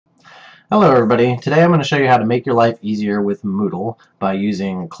Hello everybody, today I'm going to show you how to make your life easier with Moodle by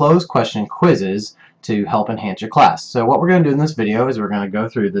using closed question quizzes to help enhance your class. So what we're going to do in this video is we're going to go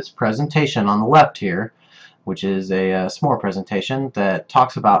through this presentation on the left here, which is a small presentation that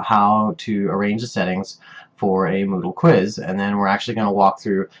talks about how to arrange the settings for a Moodle quiz, and then we're actually going to walk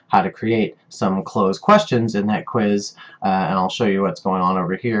through how to create some closed questions in that quiz, and I'll show you what's going on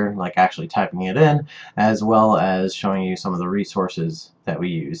over here, like actually typing it in, as well as showing you some of the resources that we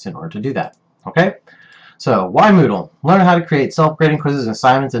use in order to do that. Okay? So, why Moodle? Learn how to create self-grading quizzes and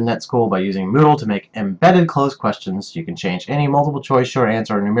assignments in NetSchool by using Moodle to make embedded closed questions. You can change any multiple choice, short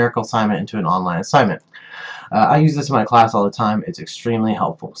answer, or numerical assignment into an online assignment. I use this in my class all the time. It's extremely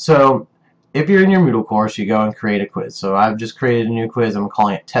helpful. So, if you're in your Moodle course, you go and create a quiz. So I've just created a new quiz. I'm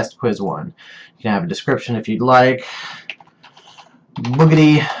calling it Test Quiz 1. You can have a description if you'd like.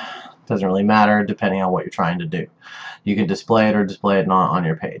 Boogity. Doesn't really matter depending on what you're trying to do. You can display it or display it not on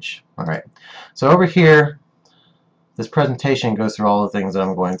your page. Alright. So over here, this presentation goes through all the things that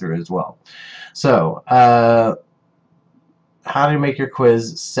I'm going through as well. So, how do you make your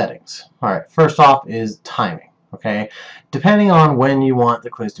quiz settings? Alright, first off is timing. Okay, depending on when you want the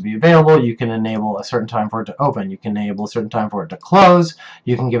quiz to be available, you can enable a certain time for it to open. You can enable a certain time for it to close.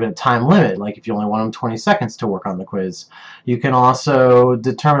 You can give it a time limit, like if you only want them 20 seconds to work on the quiz. You can also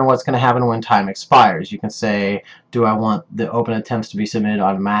determine what's going to happen when time expires. You can say, do I want the open attempts to be submitted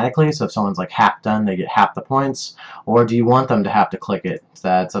automatically? So if someone's like half done, they get half the points. Or do you want them to have to click it? So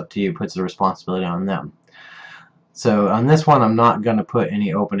that's up to you. It puts the responsibility on them. So on this one, I'm not going to put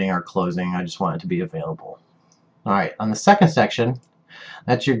any opening or closing. I just want it to be available. Alright, on the second section,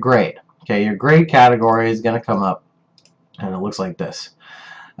 that's your grade. Okay, your grade category is going to come up, and it looks like this.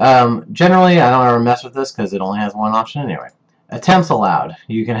 Generally, I don't ever mess with this because it only has one option anyway. Attempts allowed.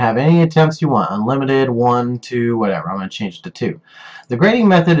 You can have any attempts you want, unlimited, 1, 2, whatever. I'm going to change it to 2. The grading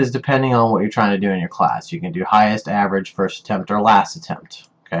method is depending on what you're trying to do in your class. You can do highest, average, first attempt, or last attempt.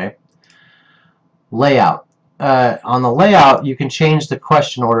 Okay. Layout. On the layout, you can change the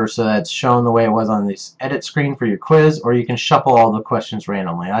question order so that it's shown the way it was on this edit screen for your quiz, or you can shuffle all the questions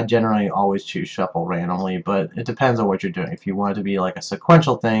randomly. I generally always choose shuffle randomly, but it depends on what you're doing. If you want it to be like a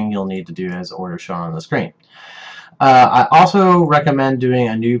sequential thing, you'll need to do as order shown on the screen. I also recommend doing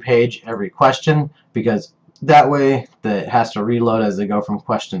a new page every question, because that way it has to reload as they go from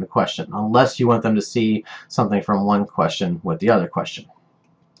question to question, unless you want them to see something from one question with the other question.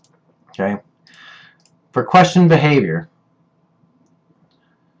 Okay. For question behavior,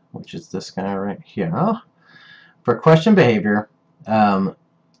 which is this guy right here, for question behavior,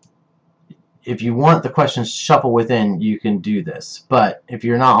 if you want the questions shuffle within, you can do this. But if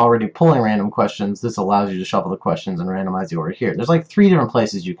you're not already pulling random questions, this allows you to shuffle the questions and randomize the order here. There's like 3 different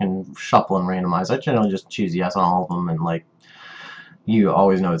places you can shuffle and randomize. I generally just choose yes on all of them, and like you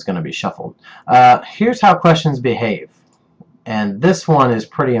always know it's going to be shuffled. Here's how questions behave, and this one is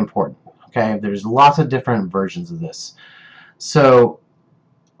pretty important. Okay, there's lots of different versions of this. So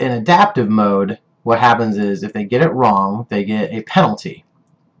in adaptive mode, what happens is if they get it wrong, they get a penalty.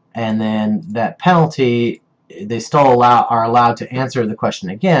 And then that penalty, they still are allowed to answer the question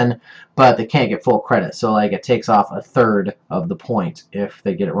again, but they can't get full credit. So like it takes off 1/3 of the point if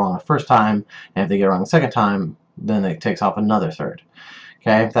they get it wrong the first time, and if they get it wrong the second time, then it takes off another 1/3.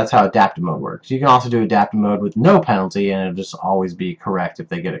 Okay, that's how adaptive mode works. You can also do adaptive mode with no penalty, and it'll just always be correct if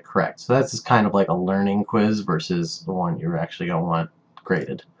they get it correct. So that's just kind of like a learning quiz versus the one you're actually going to want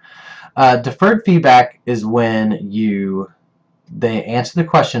graded. Deferred feedback is when they answer the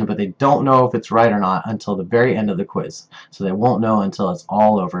question, but they don't know if it's right or not until the very end of the quiz. So they won't know until it's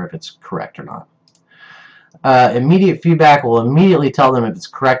all over if it's correct or not. Immediate feedback will immediately tell them if it's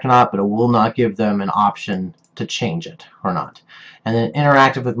correct or not, but it will not give them an option to change it or not. And then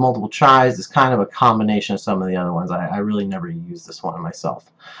interactive with multiple tries is kind of a combination of some of the other ones. I really never use this one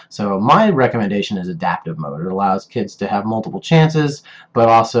myself. So my recommendation is adaptive mode. It allows kids to have multiple chances, but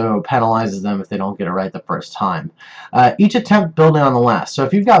also penalizes them if they don't get it right the first time. Each attempt building on the last. So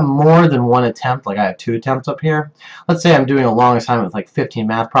if you've got more than one attempt, like I have 2 attempts up here, let's say I'm doing a long assignment with like 15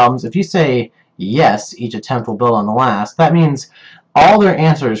 math problems. If you say yes, each attempt will build on the last, that means all their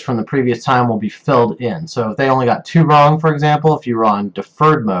answers from the previous time will be filled in. So if they only got 2 wrong, for example, if you were on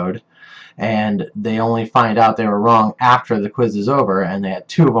deferred mode and they only find out they were wrong after the quiz is over and they had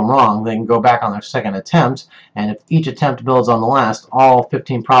 2 of them wrong, they can go back on their second attempt, and if each attempt builds on the last, all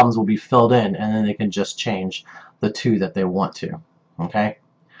 15 problems will be filled in, and then they can just change the 2 that they want to. Okay?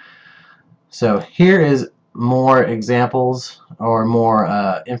 So here is more examples or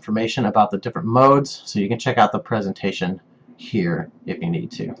more information about the different modes, so you can check out the presentation here if you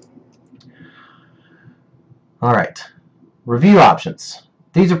need to. Alright, review options.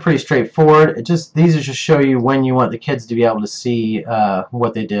 these are pretty straightforward. These are just show you when you want the kids to be able to see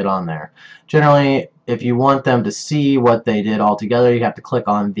what they did on there. Generally, if you want them to see what they did all together, you have to click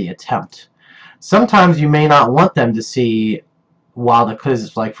on the attempt. Sometimes you may not want them to see while the quiz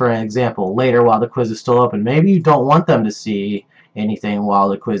is, like for an example, later while the quiz is still open. Maybe you don't want them to see anything while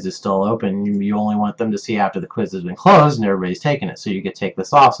the quiz is still open. You only want them to see after the quiz has been closed and everybody's taken it. So you could take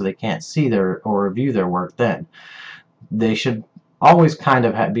this off so they can't see or review their work then. They should always kind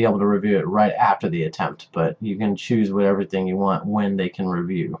of be able to review it right after the attempt, but you can choose whatever thing you want when they can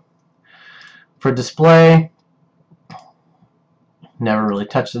review. For display, never really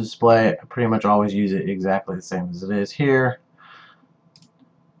touch the display. I pretty much always use it exactly the same as it is here.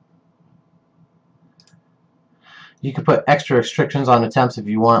 You can put extra restrictions on attempts if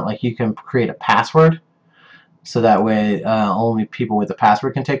you want, like you can create a password so that way only people with the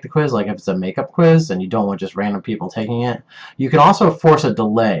password can take the quiz, like if it's a makeup quiz and you don't want just random people taking it. You can also force a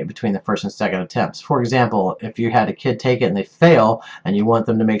delay between the first and second attempts. For example, if you had a kid take it and they fail and you want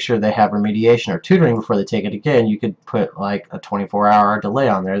them to make sure they have remediation or tutoring before they take it again, you could put like a 24-hour delay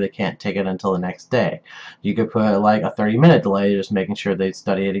on there. They can't take it until the next day. You could put like a 30-minute delay, just making sure they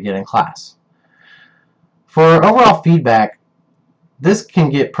study it again in class. For overall feedback, this can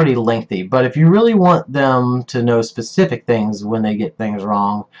get pretty lengthy, but if you really want them to know specific things when they get things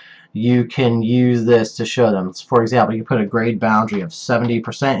wrong, you can use this to show them. For example, you put a grade boundary of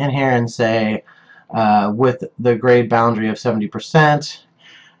 70% in here and say, with the grade boundary of 70%,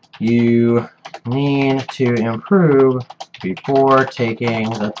 you need to improve before taking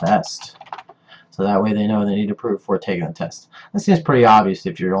the test. So that way they know they need to improve before taking the test. That seems pretty obvious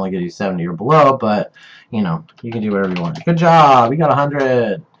if you're only getting 70 or below, but you know, you can do whatever you want. Good job, you got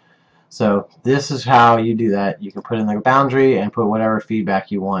 100. So this is how you do that. You can put in the boundary and put whatever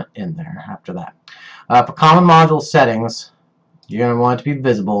feedback you want in there after that. For common module settings, you're going to want it to be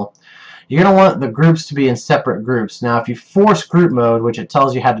visible. You're going to want the groups to be in separate groups. Now if you force group mode, which it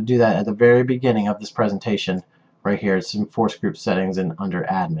tells you how to do that at the very beginning of this presentation, right here, it's in force group settings and under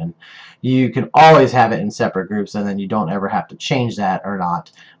admin. You can always have it in separate groups and then you don't ever have to change that or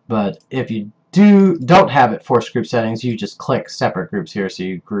not. But if you don't have it force group settings, you just click separate groups here so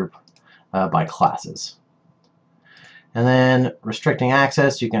you group by classes. And then restricting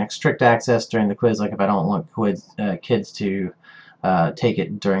access, you can restrict access during the quiz, like if I don't want kids to take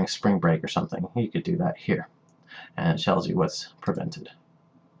it during spring break or something, you could do that here. And it tells you what's prevented.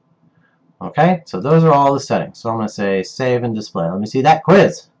 Okay, so those are all the settings. So I'm going to say save and display. Let me see that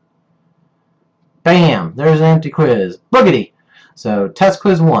quiz. Bam! There's an empty quiz. Boogity! So test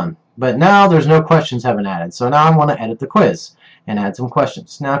quiz 1. But now there's no questions have been added. So now I want to edit the quiz and add some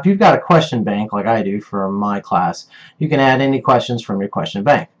questions. Now if you've got a question bank like I do for my class, you can add any questions from your question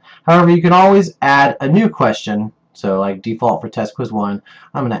bank. However, you can always add a new question. So like default for test quiz 1,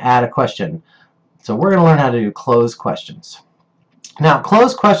 I'm going to add a question. So we're going to learn how to do closed questions. Now,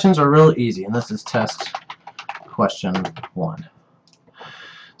 closed questions are real easy, and this is test question 1.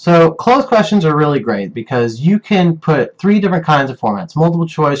 So, closed questions are really great because you can put 3 different kinds of formats: multiple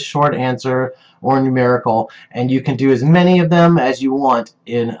choice, short answer, or numerical, and you can do as many of them as you want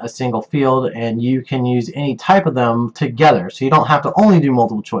in a single field, and you can use any type of them together. So you don't have to only do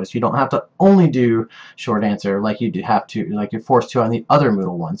multiple choice. You don't have to only do short answer like you do have to, like you're forced to on the other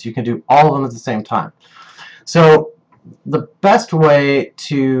Moodle ones. You can do all of them at the same time. So the best way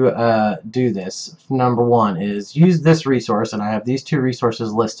to do this, number 1, is use this resource, and I have these 2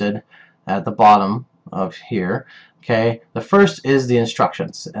 resources listed at the bottom of here. Okay, the first is the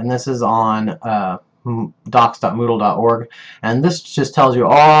instructions, and this is on docs.moodle.org, and this just tells you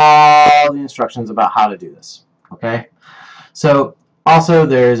all the instructions about how to do this. Okay, so also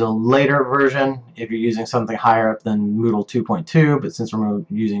there's a later version if you're using something higher up than Moodle 2.2, but since we're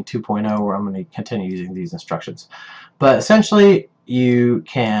using 2.0, I'm going to continue using these instructions. But essentially, you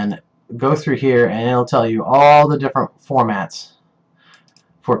can go through here and it'll tell you all the different formats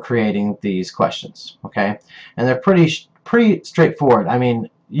for creating these questions. Okay, and they're pretty straightforward. I mean,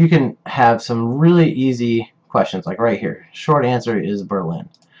 you can have some really easy questions, like right here. Short answer is Berlin.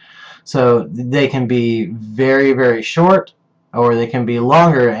 So they can be very, very short, or they can be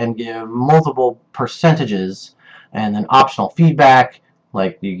longer and give multiple percentages, and then optional feedback,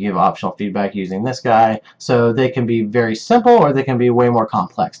 like you give optional feedback using this guy. So they can be very simple or they can be way more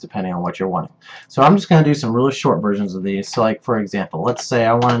complex depending on what you're wanting. So I'm just going to do some really short versions of these. So like for example, let's say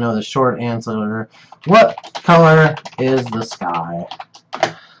I want to know the short answer, what color is the sky?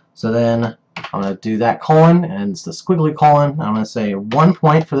 So then I'm going to do that colon, and it's the squiggly colon. I'm going to say 1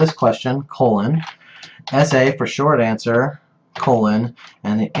 point for this question, colon, SA for short answer, colon,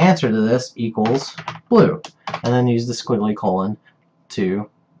 and the answer to this equals blue. And then use the squiggly colon to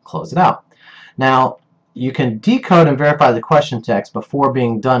close it out. Now, you can decode and verify the question text before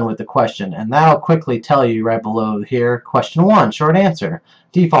being done with the question, and that'll quickly tell you right below here, question 1, short answer,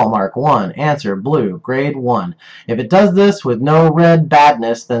 default mark 1, answer blue, grade 1. If it does this with no red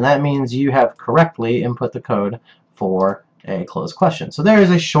badness, then that means you have correctly input the code for a closed question. So there is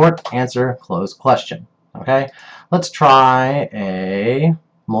a short answer closed question. Okay, let's try a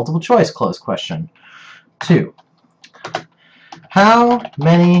multiple choice closed question. 2. How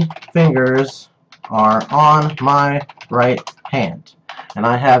many fingers are on my right hand? And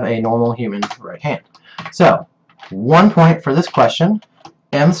I have a normal human right hand. So 1 point for this question.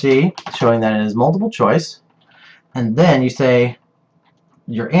 MC, showing that it is multiple choice. And then you say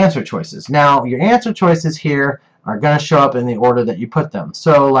your answer choices. Now your answer choices here are going to show up in the order that you put them.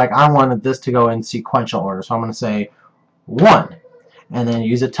 So like I wanted this to go in sequential order. So I'm going to say 1 and then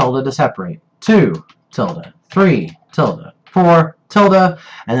use a tilde to separate. 2 tilde, 3 tilde, 4 tilde,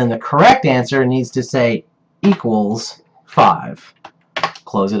 and then the correct answer needs to say equals 5.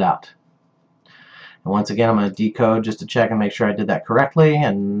 Close it out. And once again, I'm going to decode just to check and make sure I did that correctly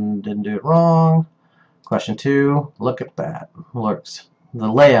and didn't do it wrong. Question 2, look at that. Looks the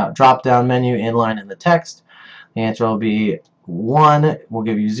layout, drop-down menu, inline in the text. The answer will be 1 will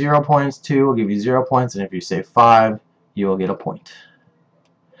give you 0 points, 2 will give you 0 points, and if you say 5, you will get a point.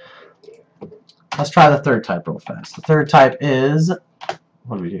 Let's try the third type real fast. The third type is,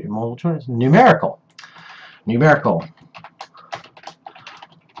 what do we do? Multiple choice? Numerical. Numerical.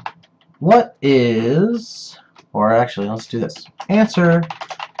 What is, or actually, let's do this. Answer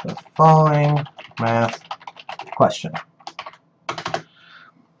the following math question.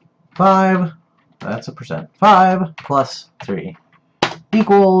 5, that's a percent. 5 plus 3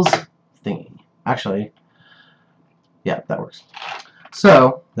 equals thingy. Actually, yeah, that works.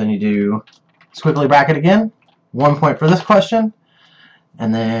 So, then you do squiggly bracket again, 1 point for this question,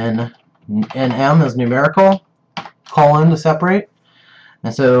 and then NM is numerical, colon to separate,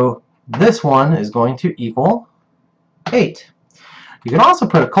 and so this one is going to equal 8. You can also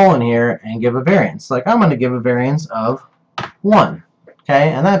put a colon here and give a variance. Like I'm going to give a variance of 1.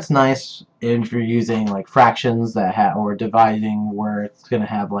 Okay, and that's nice if you're using like fractions that have, or dividing where it's going to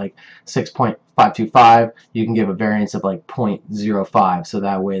have like 6.525. You can give a variance of like 0.05, so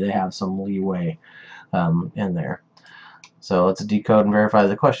that way they have some leeway in there. So let's decode and verify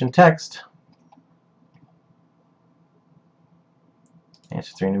the question text.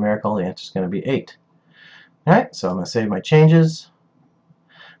 Answer 3 numerical. The answer is going to be 8. All right, so I'm going to save my changes,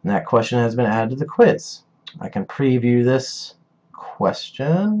 and that question has been added to the quiz. I can preview this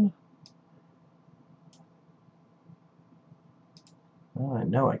question. Well, I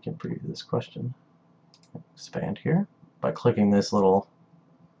know I can preview this question. Expand here by clicking this little,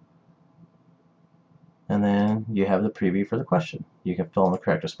 and then you have the preview for the question. You can fill in the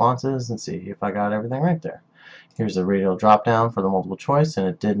correct responses and see if I got everything right there. Here's the radial drop down for the multiple choice, and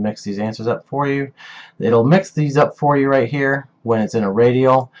it did mix these answers up for you. It'll mix these up for you right here when it's in a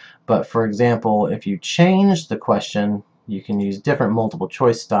radial, but for example, if you change the question, you can use different multiple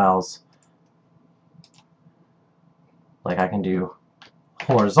choice styles. Like I can do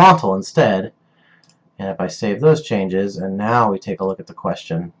horizontal instead, and if I save those changes and now we take a look at the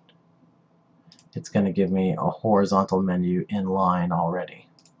question, it's going to give me a horizontal menu in line already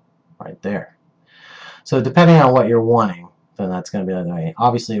right there. So depending on what you're wanting, then that's going to be the other way.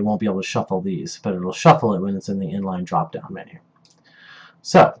 Obviously it won't be able to shuffle these, but it'll shuffle it when it's in the inline drop down menu.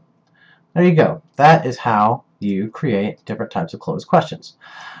 So there you go. That is how you create different types of closed questions.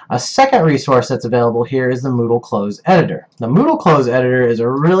 A second resource that's available here is the Moodle Cloze Editor. The Moodle Cloze Editor is a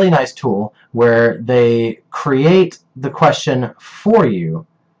really nice tool where they create the question for you.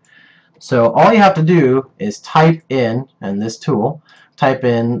 So all you have to do is type in this tool, type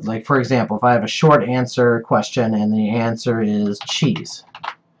in, like for example, if I have a short answer question and the answer is cheese.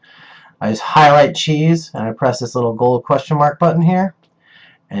 I just highlight cheese and I press this little gold question mark button here,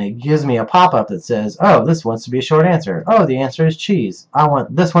 and it gives me a pop-up that says, oh, this wants to be a short answer. Oh, the answer is cheese. I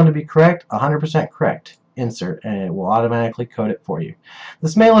want this one to be correct, 100% correct. Insert, and it will automatically code it for you.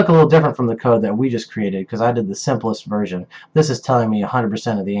 This may look a little different from the code that we just created because I did the simplest version. This is telling me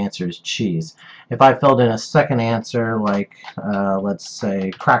 100% of the answer is cheese. If I filled in a second answer like, let's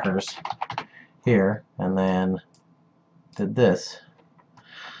say, crackers here, and then did this,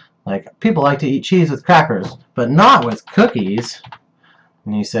 like people like to eat cheese with crackers, but not with cookies,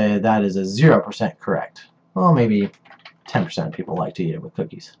 and you say that is a 0% correct. Well, maybe 10% of people like to eat it with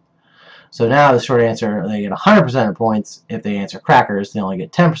cookies. So now the short answer, they get 100% of points if they answer crackers. They only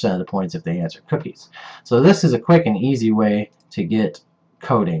get 10% of the points if they answer cookies. So this is a quick and easy way to get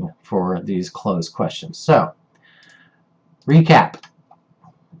coding for these closed questions. So recap.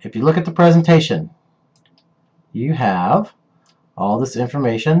 if you look at the presentation, you have all this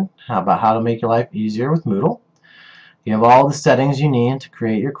information about how to make your life easier with Moodle. You have all the settings you need to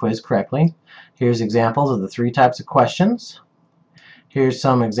create your quiz correctly. Here's examples of the 3 types of questions. Here's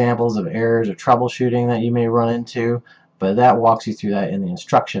some examples of errors or troubleshooting that you may run into, but that walks you through that in the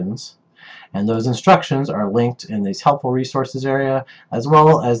instructions. And those instructions are linked in this helpful resources area, as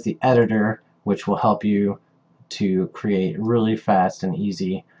well as the editor, which will help you to create really fast and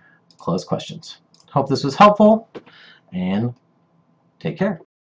easy Cloze questions. Hope this was helpful, and take care.